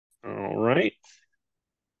right.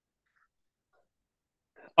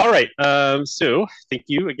 All right. So thank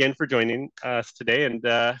you again for joining us today. And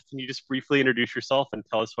can you just briefly introduce yourself and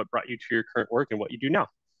tell us what brought you to your current work and what you do now?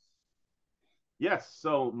 Yes,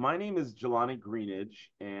 so my name is Jelani Greenidge,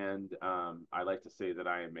 and I like to say that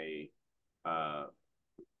I am a uh,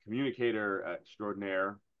 communicator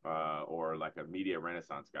extraordinaire or like a media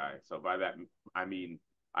renaissance guy. So by that, I mean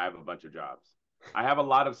I have a bunch of jobs. I have a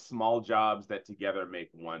lot of small jobs that together make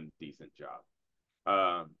one decent job.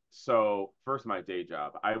 So first, my day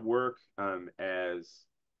job. I work as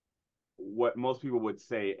what most people would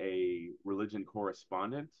say a religion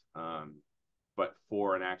correspondent, but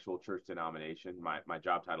for an actual church denomination. My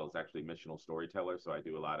job title is actually missional storyteller. So I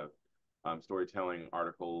do a lot of storytelling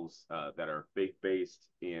articles that are faith based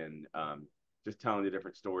in just telling the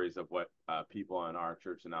different stories of what people in our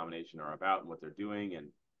church denomination are about and what they're doing, and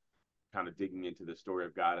kind of digging into the story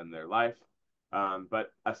of God in their life.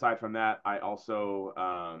 But aside from that, I also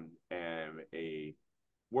am a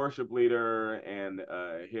worship leader and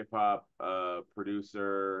a hip hop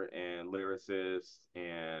producer and lyricist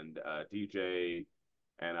and DJ,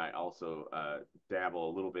 and I also dabble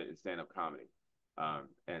a little bit in stand up comedy.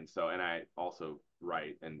 And I also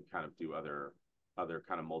write and kind of do other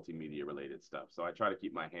kind of multimedia related stuff. So I try to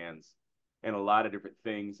keep my hands in a lot of different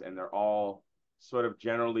things, and they're all sort of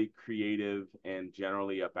generally creative and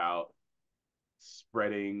generally about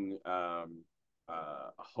spreading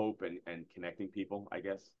hope and connecting people, I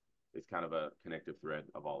guess, is kind of a connective thread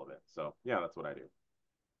of all of it. So yeah, that's what I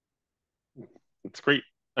do. It's great.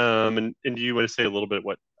 And do you want to say a little bit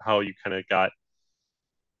how you kind of got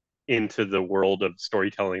into the world of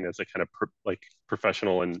storytelling as a kind of like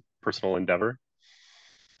professional and personal endeavor?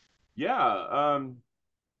 Yeah,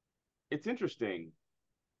 it's interesting.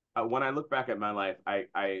 When I look back at my life, at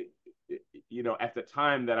the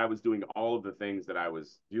time that I was doing all of the things that I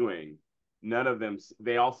was doing, none of them,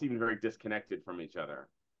 they all seemed very disconnected from each other.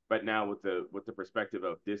 But now with the perspective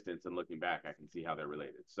of distance and looking back, I can see how they're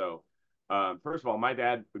related. So, first of all, my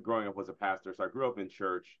dad growing up was a pastor, so I grew up in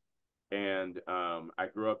church, and I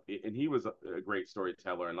grew up, and he was a great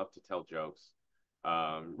storyteller and loved to tell jokes,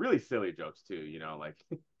 really silly jokes too. Like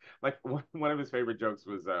like one of his favorite jokes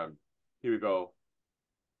was he would go,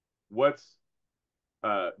 "What's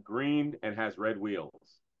green and has red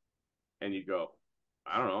wheels?" And you go,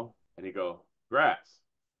 "I don't know." And you go, "Grass."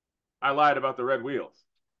 I lied about the red wheels.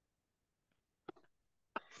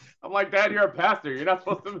 I'm like, "Dad, you're a pastor. You're not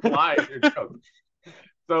supposed to lie in your jokes."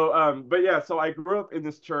 So, but yeah, so I grew up in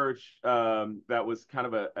this church that was kind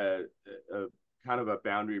of a kind of a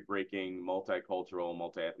boundary breaking, multicultural,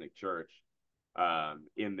 multi ethnic church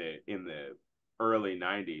in the early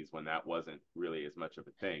 '90s, when that wasn't really as much of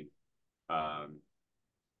a thing. Um,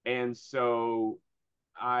 and so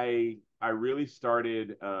I really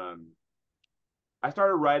started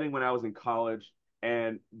writing when I was in college,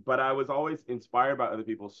 but I was always inspired by other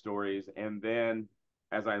people's stories. And then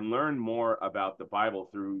as I learned more about the Bible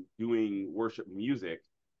through doing worship music,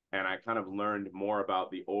 and I kind of learned more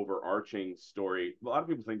about the overarching story. A lot of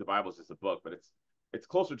people think the Bible is just a book, but it's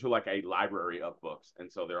closer to like a library of books.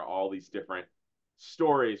 And so there are all these different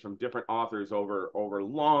stories from different authors over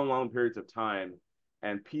long, long periods of time.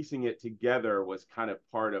 And piecing it together was kind of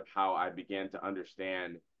part of how I began to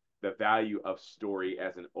understand the value of story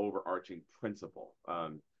as an overarching principle.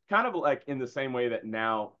 Kind of like in the same way that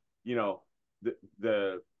now,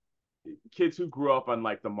 the kids who grew up on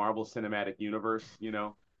like the Marvel Cinematic Universe,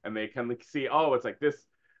 and they kind of see, oh, it's like this,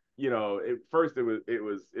 at first it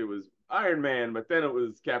was Iron Man, but then it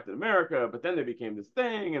was Captain America, but then they became this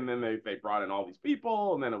thing, and then they brought in all these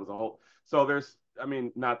people, and then it was a whole. So there's, I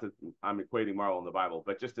mean, not that I'm equating Marvel and the Bible,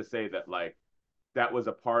 but just to say that like that was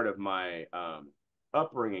a part of my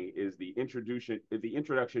upbringing, is the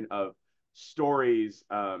introduction of stories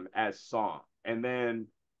as song. And then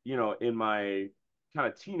in my kind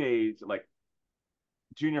of teenage, like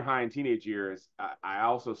junior high and teenage years, I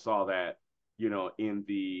also saw that in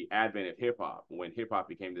the advent of hip hop, when hip hop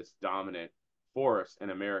became this dominant force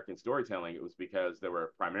in American storytelling, it was because there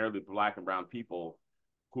were primarily Black and brown people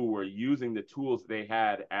who were using the tools they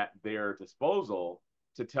had at their disposal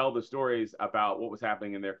to tell the stories about what was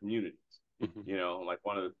happening in their communities. Mm-hmm. Like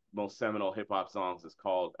one of the most seminal hip hop songs is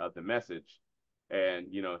called "The Message," and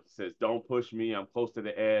he says, "Don't push me, I'm close to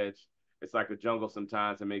the edge. It's like a jungle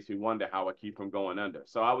sometimes. It makes me wonder how I keep from going under."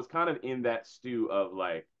 So I was kind of in that stew of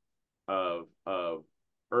like of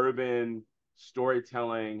urban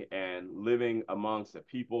storytelling and living amongst the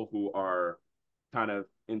people who are kind of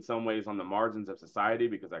in some ways on the margins of society,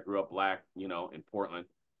 because I grew up Black, in Portland.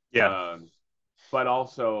 Yeah. But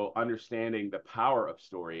also understanding the power of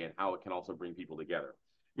story and how it can also bring people together.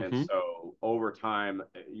 And Hmm. so over time,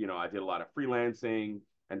 I did a lot of freelancing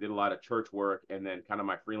and did a lot of church work. And then kind of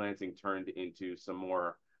my freelancing turned into some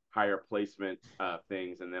more higher placement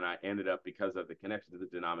things. And then I ended up, because of the connection to the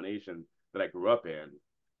denomination that I grew up in,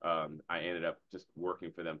 I ended up just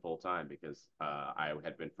working for them full time because I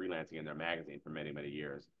had been freelancing in their magazine for many, many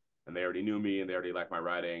years. And they already knew me and they already liked my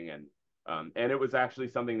writing. And it was actually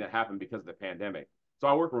something that happened because of the pandemic. So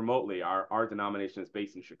I work remotely. Our denomination is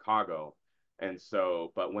based in Chicago. And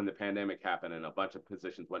so, but when the pandemic happened and a bunch of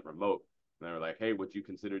positions went remote, and they were like, hey, would you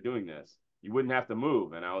consider doing this? You wouldn't have to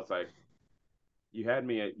move. And I was like, you had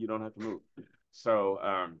me at, you don't have to move. So,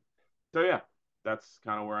 so yeah, that's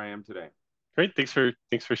kind of where I am today. Great. Thanks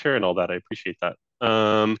for sharing all that. I appreciate that.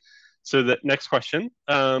 So the next question.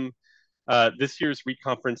 This year's REIT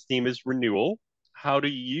conference theme is renewal. How do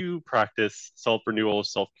you practice self-renewal,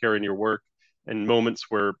 self-care in your work, and moments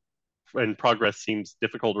where when progress seems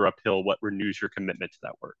difficult or uphill, what renews your commitment to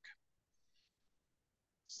that work?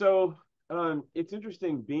 So, it's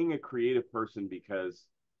interesting being a creative person because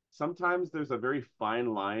sometimes there's a very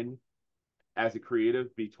fine line as a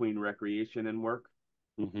creative between recreation and work.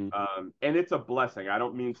 Mm-hmm. And it's a blessing. I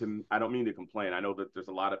don't mean to complain. I know that there's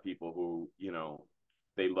a lot of people who,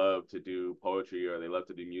 they love to do poetry or they love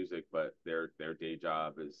to do music, but their day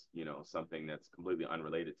job is, something that's completely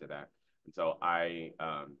unrelated to that. And so I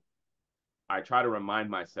try to remind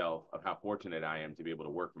myself of how fortunate I am to be able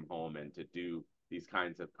to work from home and to do these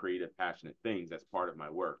kinds of creative, passionate things as part of my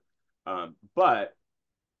work. But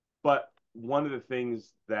one of the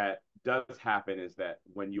things that does happen is that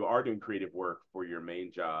when you are doing creative work for your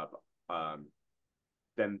main job, um,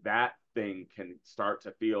 then that thing can start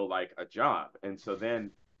to feel like a job. And so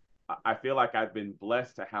then I feel like I've been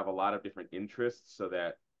blessed to have a lot of different interests so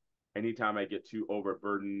that anytime I get too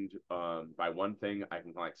overburdened by one thing, I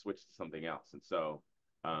can like switch to something else. And so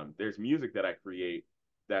there's music that I create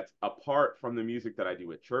that's apart from the music that I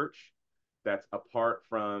do at church, that's apart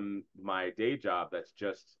from my day job, that's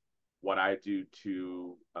just what I do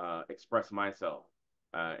to express myself.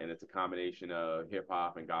 And it's a combination of hip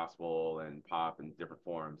hop and gospel and pop and different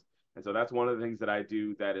forms. And so that's one of the things that I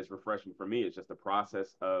do that is refreshing for me. It's just the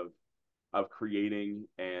process of creating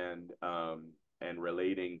and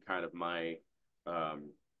relating kind of um,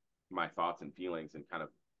 my thoughts and feelings and kind of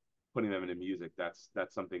putting them into music. That's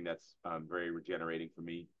something that's very regenerating for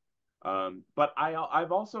me. But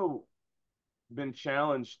I've also been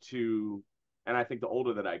challenged to, and I think the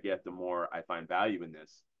older that I get, the more I find value in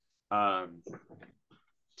this, um,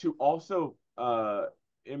 to also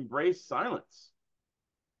embrace silence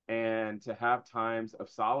and to have times of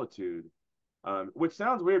solitude, which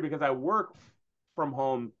sounds weird because I work from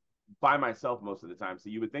home by myself most of the time. So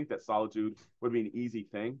you would think that solitude would be an easy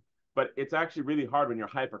thing, but it's actually really hard when you're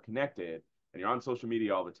hyper connected and you're on social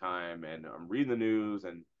media all the time and I'm reading the news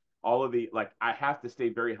and all of the like I have to stay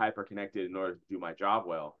very hyper connected in order to do my job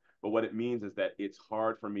well. But what it means is that it's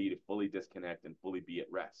hard for me to fully disconnect and fully be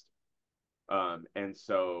at rest. And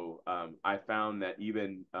so I found that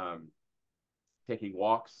even taking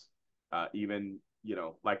walks, even,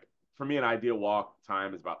 like for me, an ideal walk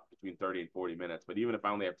time is about between 30 and 40 minutes. But even if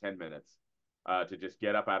I only have 10 minutes to just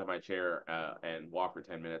get up out of my chair and walk for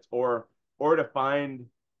 10 minutes or to find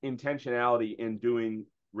intentionality in doing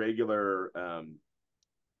regular,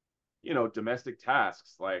 domestic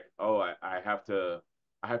tasks like, oh, I have to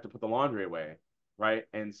put the laundry away. Right.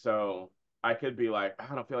 And so I could be like,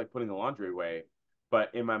 I don't feel like putting the laundry away. But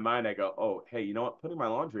in my mind, I go, oh, hey, you know what? Putting my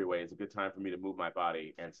laundry away is a good time for me to move my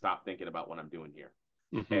body and stop thinking about what I'm doing here.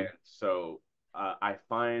 Mm-hmm. And so I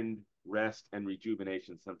find rest and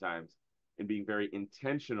rejuvenation sometimes in being very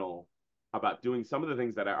intentional about doing some of the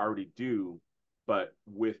things that I already do, but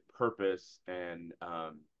with purpose and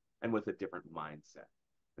with a different mindset.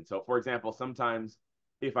 And so, for example, sometimes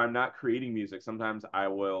if I'm not creating music, sometimes I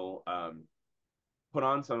will put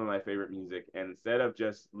on some of my favorite music, and instead of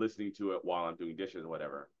just listening to it while I'm doing dishes or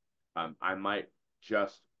whatever, I might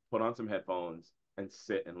just put on some headphones and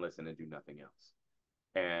sit and listen and do nothing else.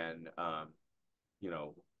 And you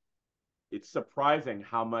know, it's surprising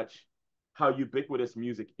how ubiquitous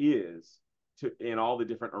music is to in all the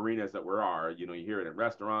different arenas that we are. You hear it in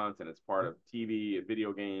restaurants and it's part of TV and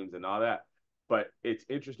video games and all that. But it's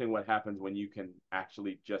interesting what happens when you can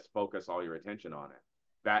actually just focus all your attention on it.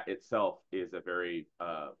 That itself is a very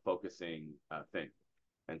focusing thing.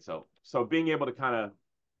 And so being able to kind of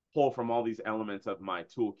pull from all these elements of my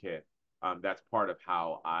toolkit, that's part of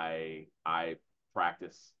how I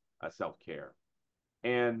practice self care.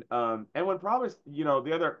 And when progress, the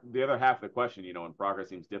other half of the question, when progress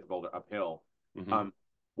seems difficult or uphill, Mm-hmm. um,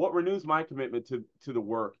 what renews my commitment to the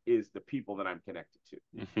work is the people that I'm connected to.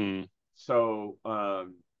 Mm-hmm. So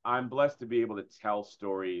I'm blessed to be able to tell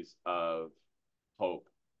stories of hope.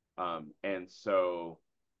 And so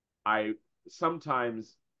I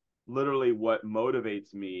sometimes literally what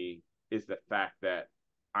motivates me is the fact that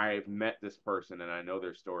I've met this person and I know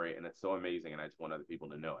their story and it's so amazing and I just want other people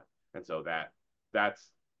to know it. And so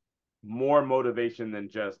that's more motivation than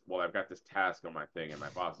just, well, I've got this task on my thing and my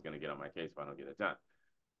boss is going to get on my case if I don't get it done.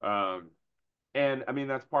 Um, and I mean,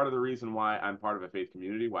 that's part of the reason why I'm part of a faith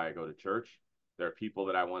community, why I go to church. There are people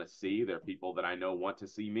that I want to see. There are people that I know want to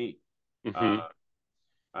see me. Hmm.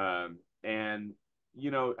 Uh, and,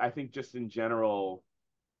 I think just in general,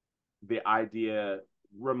 the idea,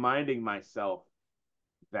 reminding myself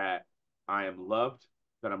that I am loved,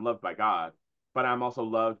 that I'm loved by God, but I'm also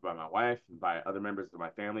loved by my wife and by other members of my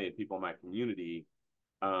family and people in my community,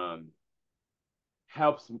 um,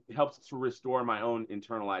 helps to restore my own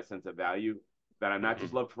internalized sense of value. That I'm not Hmm.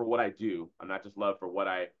 just loved for what I do, I'm not just loved for what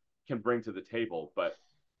I can bring to the table, but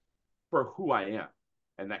for who I am.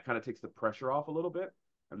 And that kind of takes the pressure off a little bit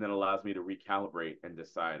and then allows me to recalibrate and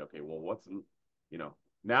decide, okay, well,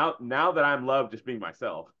 now that I'm loved just being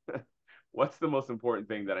myself, what's the most important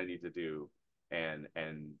thing that I need to do? And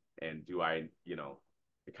do I,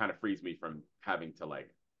 it kind of frees me from having to like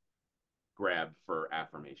grab for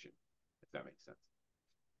affirmation, if that makes sense.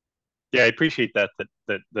 Yeah, I appreciate that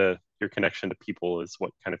the your connection to people is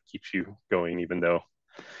what kind of keeps you going, even though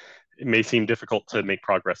it may seem difficult to make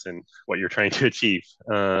progress in what you're trying to achieve.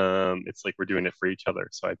 It's like we're doing it for each other,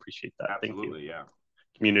 so I appreciate that. Thank you. Absolutely. Yeah.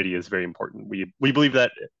 Community is very important. We believe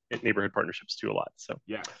that at neighborhood partnerships too a lot. So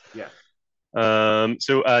Yes. Yes.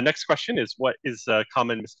 next question is, what is a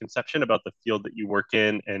common misconception about the field that you work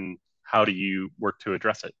in, and how do you work to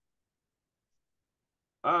address it?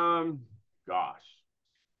 Um, Gosh,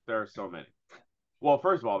 there are so many. Well,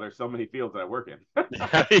 first of all, there's so many fields that I work in.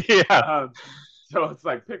 Yeah. um, so it's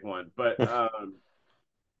like pick one. But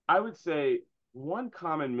I would say one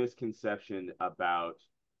common misconception about,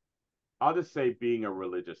 I'll just say being a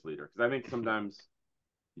religious leader, because I think sometimes,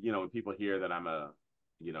 when people hear that I'm a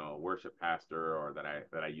worship pastor or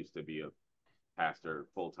that I used to be a pastor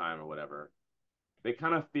full time or whatever, they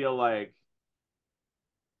kind of feel like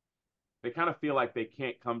they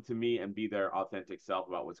can't come to me and be their authentic self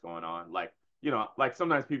about what's going on. Like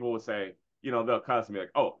sometimes people will say, they'll cuss me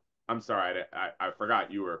like, "Oh, I'm sorry, I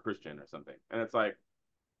forgot you were a Christian or something," and it's like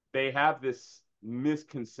they have this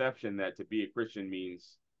misconception that to be a Christian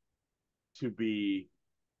means to be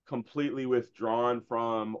completely withdrawn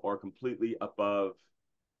from or completely above,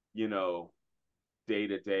 you know, day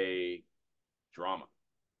to day drama.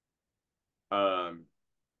 Um,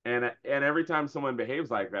 and every time someone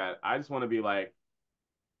behaves like that, I just want to be like,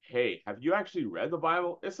 hey, have you actually read the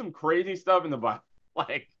Bible? There's some crazy stuff in the Bible.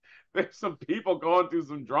 Like, there's some people going through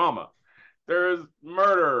some drama. There's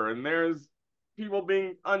murder, and there's people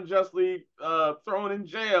being unjustly thrown in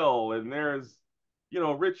jail, and there's,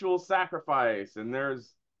 ritual sacrifice, and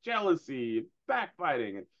there's jealousy,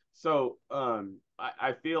 backbiting. So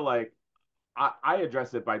I feel like I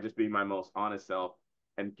address it by just being my most honest self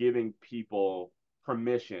and giving people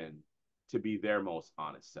permission to be their most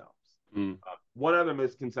honest selves. Mm. One other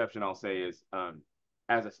misconception I'll say is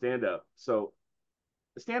as a stand up. So,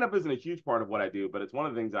 stand up isn't a huge part of what I do, but it's one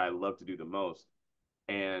of the things that I love to do the most.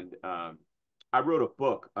 And I wrote a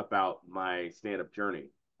book about my stand up journey,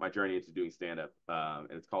 my journey into doing stand up,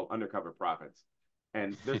 and it's called Undercover Profits.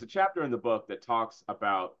 And there's a chapter in the book that talks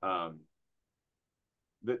about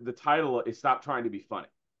the title is Stop Trying to Be Funny.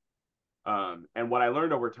 And what I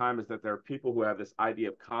learned over time is that there are people who have this idea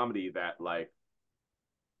of comedy that like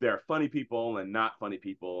there are funny people and not funny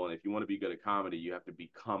people. And if you want to be good at comedy, you have to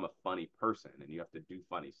become a funny person and you have to do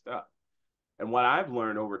funny stuff. And what I've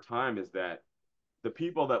learned over time is that the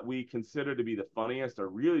people that we consider to be the funniest are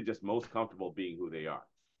really just most comfortable being who they are.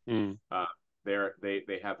 Mm. Uh,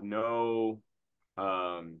 they have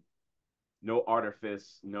um, no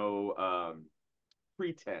artifice, no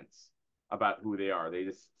pretense about who they are. They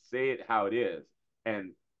just say it how it is,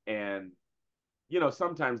 and and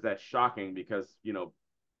sometimes that's shocking because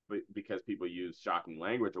because people use shocking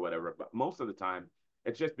language or whatever. But most of the time,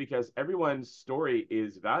 it's just because everyone's story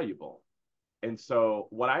is valuable. And so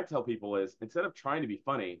what I tell people is instead of trying to be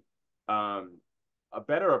funny, um, a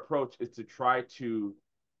better approach is to try to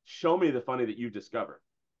show me the funny that you discovered.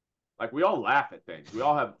 Like we all laugh at things. We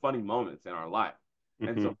all have funny moments in our life.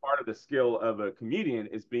 And Hmm. so part of the skill of a comedian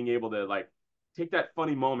is being able to like take that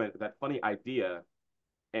funny moment, that funny idea,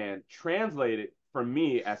 and translate it from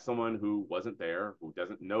me as someone who wasn't there, who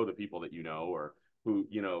doesn't know the people that you know, or who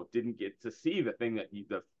didn't get to see the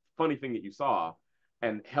funny thing that you saw,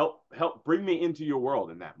 and help bring me into your world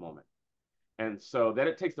in that moment. And so then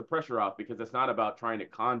it takes the pressure off because it's not about trying to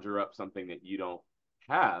conjure up something that you don't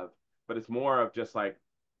have, but it's more of just like,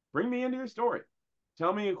 bring me into your story.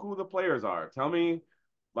 Tell me who the players are. Tell me,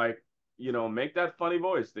 like, make that funny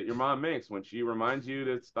voice that your mom makes when she reminds you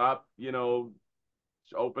to stop,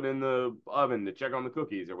 opening the oven to check on the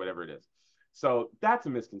cookies or whatever it is. So that's a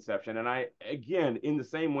misconception. And again, in the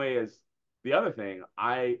same way as the other thing,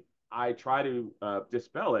 I try to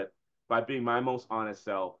dispel it by being my most honest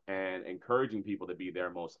self and encouraging people to be their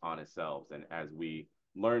most honest selves. And as we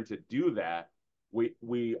learn to do that,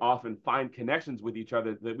 we often find connections with each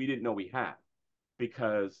other that we didn't know we had,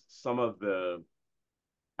 because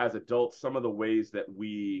as adults, some of the ways that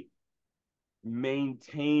we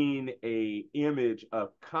maintain a image of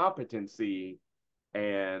competency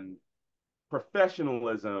and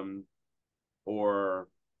professionalism or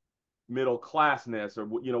middle classness, or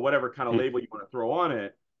whatever kind of label you want to throw on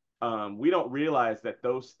it, we don't realize that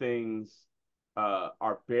those things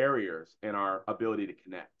are barriers in our ability to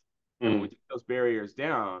connect. And when we take those barriers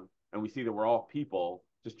down and we see that we're all people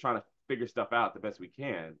just trying to figure stuff out the best we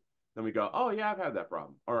can, then we go, oh yeah, I've had that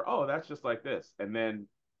problem, or oh, that's just like this. And then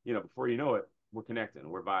before you know it, we're connecting,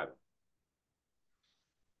 we're vibing.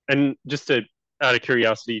 And just out of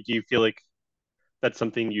curiosity, do you feel like that's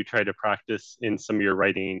something you try to practice in some of your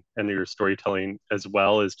writing and your storytelling as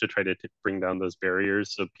well, is to try to bring down those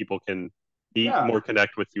barriers so people can be Yeah, more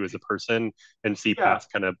connect with you as a person and see yeah,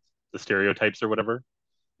 past kind of the stereotypes or whatever?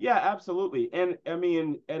 yeah, absolutely. And I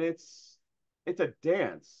mean, and it's a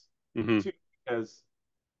dance Mm-hmm. too, because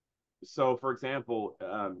so for example,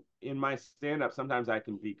 in my stand-up, sometimes I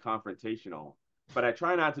can be confrontational, but I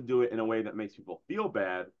try not to do it in a way that makes people feel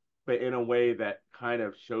bad, but in a way that kind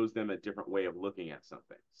of shows them a different way of looking at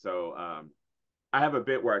something. So I have a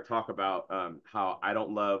bit where I talk about how I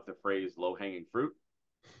don't love the phrase low-hanging fruit,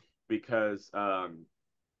 because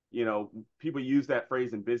people use that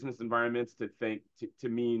phrase in business environments to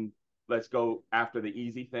mean let's go after the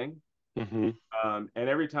easy thing. Mm-hmm. And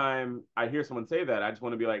every time I hear someone say that, I just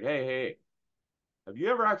want to be like, hey, have you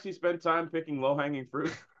ever actually spent time picking low hanging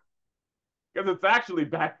fruit? Because it's actually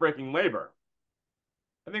backbreaking labor.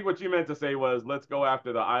 I think what you meant to say was, let's go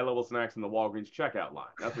after the eye level snacks in the Walgreens checkout line.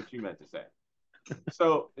 That's what you meant to say.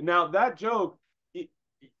 So now that joke,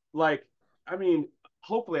 like, I mean,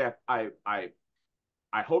 hopefully I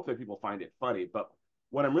hope that people find it funny, but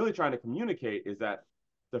what I'm really trying to communicate is that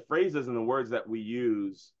the phrases and the words that we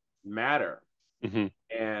use matter, Mm-hmm.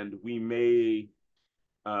 and we may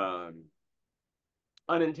um,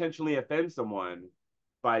 unintentionally offend someone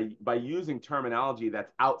by using terminology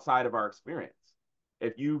that's outside of our experience.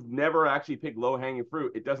 If you've never actually picked low hanging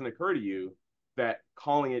fruit, it doesn't occur to you that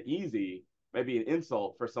calling it easy may be an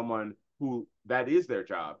insult for someone who that is their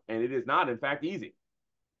job, and it is not, in fact, easy.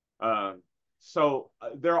 Um, so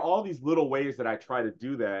there are all these little ways that I try to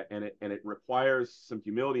do that, and it requires some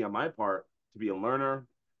humility on my part to be a learner,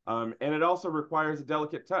 and it also requires a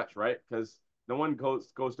delicate touch, right? Because no one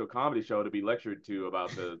goes to a comedy show to be lectured to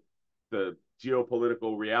about the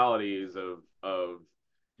geopolitical realities of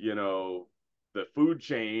you know the food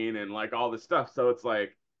chain and like all this stuff. So it's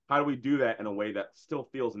like, how do we do that in a way that still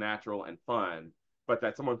feels natural and fun, but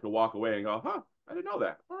that someone could walk away and go, huh, I didn't know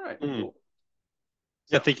that. All right, Mm. cool.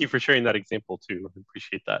 Yeah, So thank you for sharing that example too. I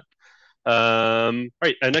appreciate that. All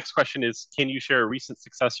right, next question is, can you share a recent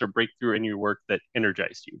success or breakthrough in your work that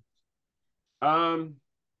energized you? um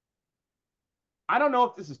I don't know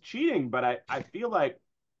if this is cheating, but I feel like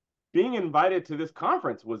being invited to this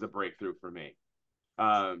conference was a breakthrough for me.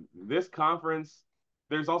 This conference,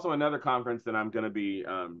 there's also another conference that I'm going to be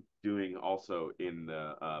doing also in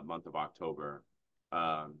the month of October.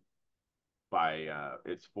 Um,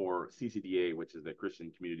 it's for CCDA, which is the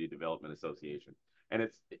Christian Community Development Association, and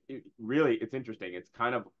it's interesting.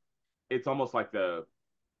 It's almost like the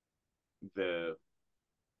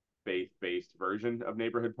faith-based version of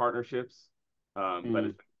neighborhood partnerships. But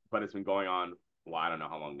Mm, it's been going on. Well, I don't know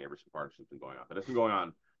how long neighborhood partnerships been going on, but it's been going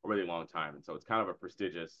on a really long time, and so it's kind of a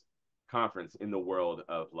prestigious conference in the world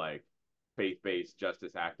of like faith-based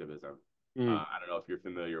justice activism. mm, I don't know if you're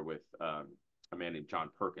familiar with a man named John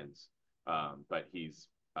Perkins, but he's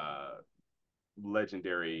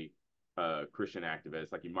legendary Christian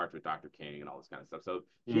activist. Like he marched with Dr. King and all this kind of stuff. So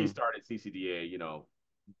he mm, started CCDA,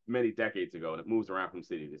 many decades ago, and it moves around from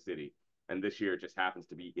city to city. And this year it just happens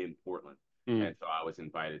to be in Portland, mm, and so I was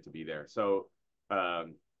invited to be there. So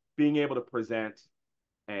um, being able to present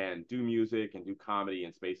and do music and do comedy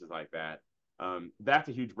in spaces like that, that's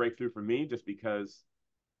a huge breakthrough for me, just because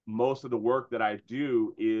most of the work that I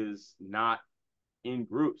do is not in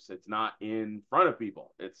groups. It's not in front of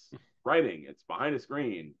people. It's writing, it's behind a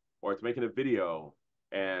screen, or it's making a video.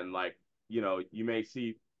 And like, you may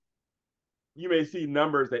see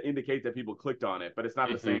numbers that indicate that people clicked on it, but it's not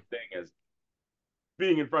the Hmm. same thing as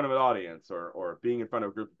being in front of an audience or being in front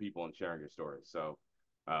of a group of people and sharing your story. So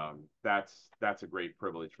that's a great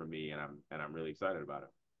privilege for me, and I'm really excited about it.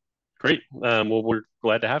 Great. Well, we're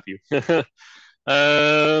glad to have you. The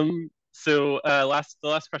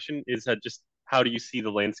last question is just how do you see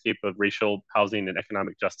the landscape of racial housing and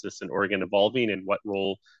economic justice in Oregon evolving, and what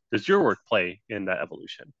role does your work play in that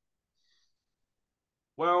evolution?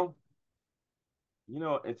 Well,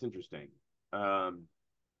 it's interesting. Um,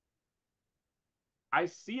 I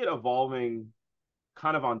see it evolving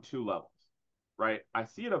kind of on two levels, right? I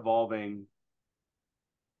see it evolving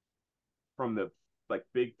from the like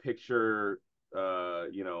big picture,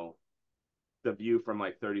 the view from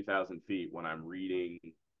like 30,000 feet when I'm reading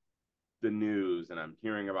the news and I'm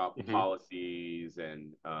hearing about Hmm. policies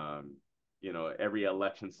and every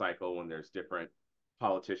election cycle when there's different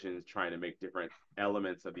politicians trying to make different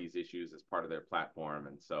elements of these issues as part of their platform.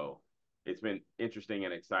 And so it's been interesting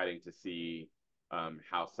and exciting to see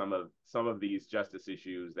how some of these justice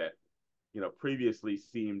issues that previously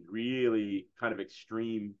seemed really kind of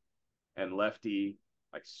extreme and lefty,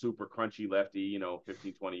 like super crunchy lefty,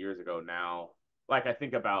 15, 20 years ago now. Like I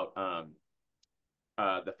think about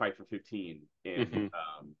the fight for 15 in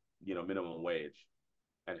Hmm. minimum wage,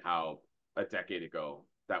 and how a decade ago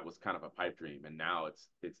that was kind of a pipe dream, and now it's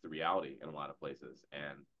the reality in a lot of places,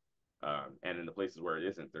 and in the places where it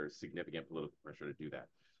isn't, there's significant political pressure to do that.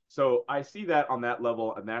 So I see that on that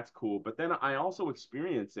level, and that's cool. But then I also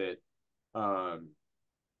experience it um,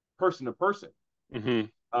 person to person, Hmm.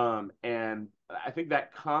 and I think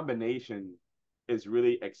that combination is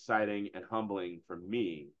really exciting and humbling for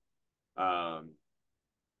me. Um,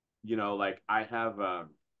 like I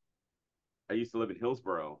used to live in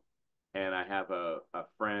Hillsboro, and I have a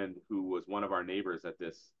friend who was one of our neighbors at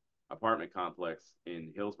this apartment complex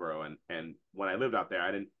in Hillsboro. And when I lived out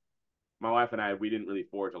there, my wife and I, we didn't really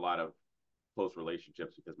forge a lot of close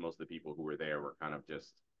relationships because most of the people who were there were kind of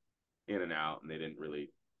just in and out, and they didn't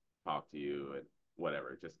really talk to you and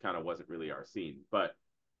whatever. It just kind of wasn't really our scene. But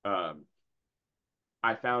um,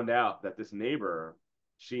 I found out that this neighbor,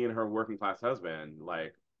 she and her working class husband,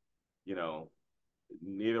 like, you know,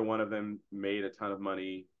 neither one of them made a ton of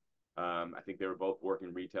money. I think they were both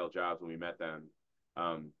working retail jobs when we met them.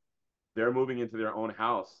 Um, they're moving into their own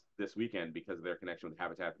house this weekend because of their connection with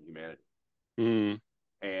Habitat for Humanity, Mm.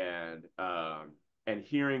 and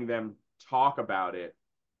hearing them talk about it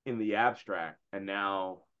in the abstract, and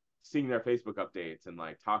now seeing their Facebook updates and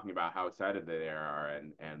like talking about how excited they are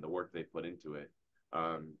and the work they put into it.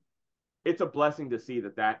 Um, it's a blessing to see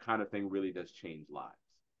that that kind of thing really does change lives.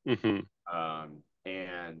 Hmm.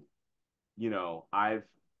 And I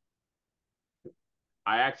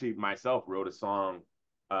actually myself wrote a song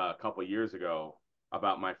a couple years ago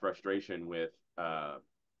about my frustration with the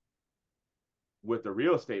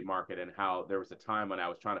real estate market, and how there was a time when I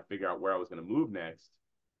was trying to figure out where I was going to move next.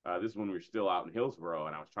 This is when we were still out in Hillsboro,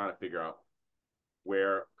 and I was trying to figure out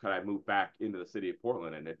where could I move back into the city of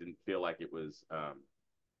Portland, and it didn't feel like it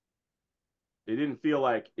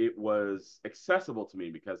was accessible to me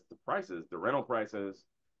because the rental prices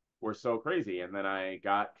were so crazy. And then I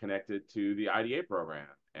got connected to the IDA program,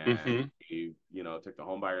 and Hmm. took the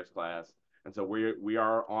home buyers class. And so we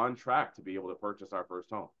are on track to be able to purchase our first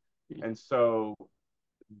home. And so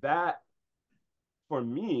that, for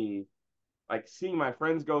me, like seeing my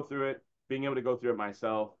friends go through it, being able to go through it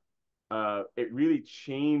myself, it really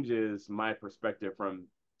changes my perspective from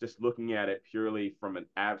just looking at it purely from an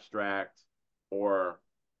abstract or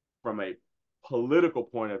from a political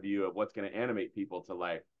point of view of what's going to animate people, to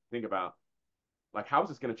like think about like how is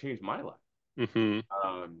this going to change my life. Hmm.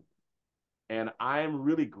 um, and I'm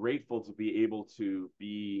really grateful to be able to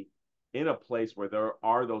be in a place where there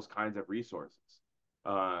are those kinds of resources,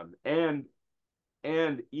 and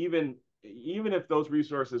even if those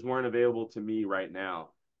resources weren't available to me right now,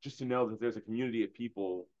 just to know that there's a community of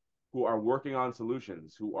people who are working on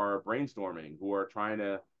solutions, who are brainstorming, who are trying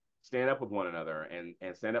to stand up with one another and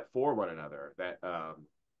stand up for one another. That the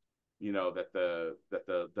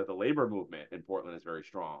labor movement in Portland is very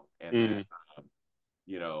strong, and that Mm.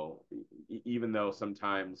 you know even though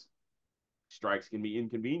sometimes strikes can be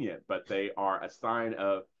inconvenient, but they are a sign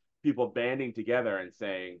of people banding together and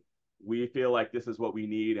saying, we feel like this is what we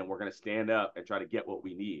need, and we're going to stand up and try to get what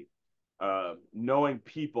we need. Knowing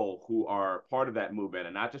people who are part of that movement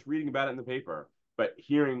and not just reading about it in the paper, but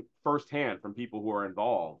hearing firsthand from people who are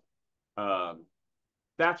involved, um,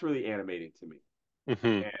 that's really animating to me.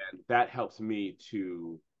 Hmm. And that helps me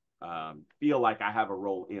to feel like I have a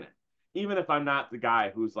role in it. Even if I'm not the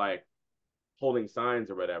guy who's like holding signs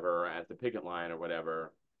or whatever at the picket line or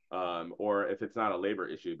whatever, or if it's not a labor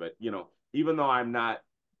issue. But even though I'm not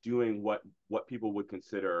doing what people would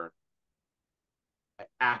consider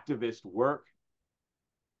activist work,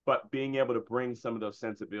 but being able to bring some of those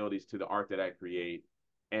sensibilities to the art that I create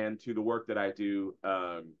and to the work that I do,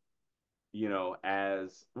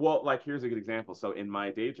 as well. Like, here's a good example. So in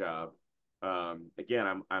my day job,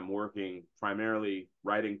 again, I'm working primarily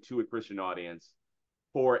writing to a Christian audience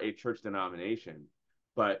for a church denomination.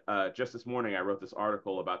 But just this morning, I wrote this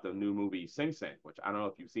article about the new movie Sing Sing, which I don't know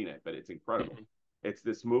if you've seen it, but it's incredible. Mm-hmm. It's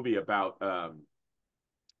this movie about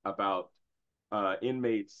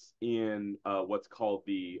inmates in what's called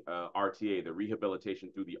the RTA, the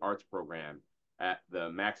Rehabilitation Through the Arts Program, at the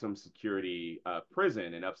maximum security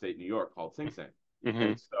prison in upstate New York called Sing Sing. Mm-hmm.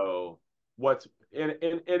 And so and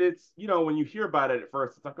it's, when you hear about it at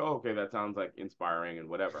first, it's like, oh, okay, that sounds like inspiring and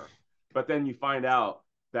whatever. But then you find out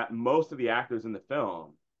that most of the actors in the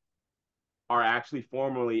film are actually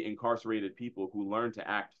formerly incarcerated people who learned to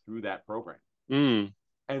act through that program. Mm.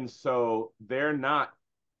 And so they're not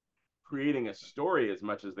creating a story as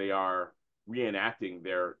much as they are reenacting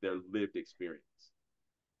their lived experience.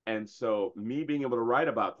 And so me being able to write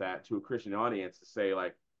about that to a Christian audience, to say,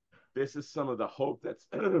 like, this is some of the hope that's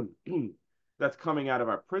that's coming out of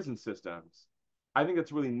our prison systems. I think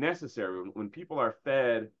it's really necessary when people are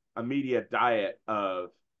fed a media diet of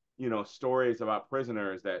stories about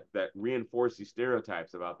prisoners that reinforce these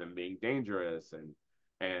stereotypes about them being dangerous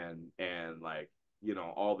and like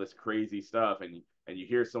all this crazy stuff, and you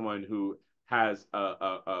hear someone who has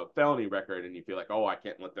a felony record and you feel like, oh, I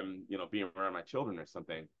can't let them be around my children or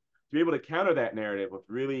something. To be able to counter that narrative with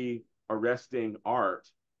really arresting art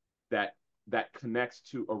that connects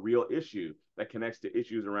to a real issue, that connects to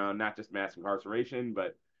issues around not just mass incarceration,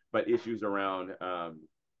 but issues around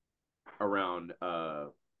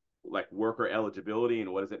like worker eligibility,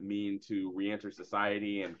 and what does it mean to reenter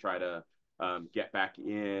society and try to get back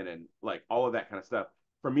in, and like all of that kind of stuff.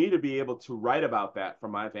 For me to be able to write about that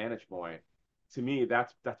from my vantage point, to me,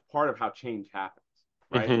 that's part of how change happens,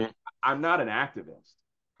 right? Mm-hmm. I'm not an activist,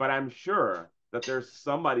 but I'm sure that there's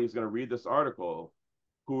somebody who's going to read this article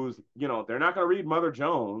who's, they're not going to read Mother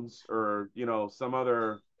Jones or, some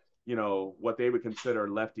other, what they would consider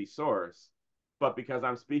lefty source. But because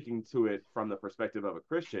I'm speaking to it from the perspective of a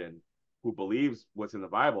Christian who believes what's in the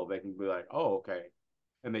Bible, they can be like, oh, okay.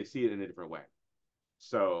 And they see it in a different way.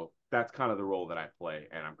 So that's kind of the role that I play.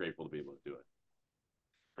 And I'm grateful to be able to do it.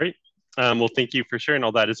 Great. Well, thank you for sharing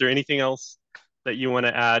all that. Is there anything else that you want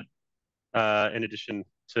to add in addition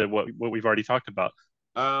to what we've already talked about?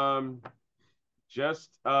 Just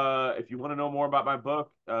if you want to know more about my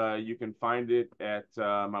book, you can find it at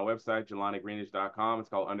my website, JelaniGreenidge.com. It's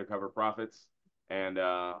called Undercover Prophets. And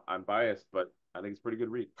I'm biased, but I think it's a pretty good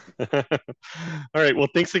read. All right. Well,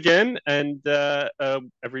 thanks again. And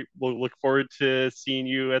we'll look forward to seeing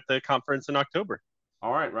you at the conference in October.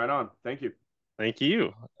 All right, right on. Thank you. Thank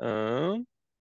you.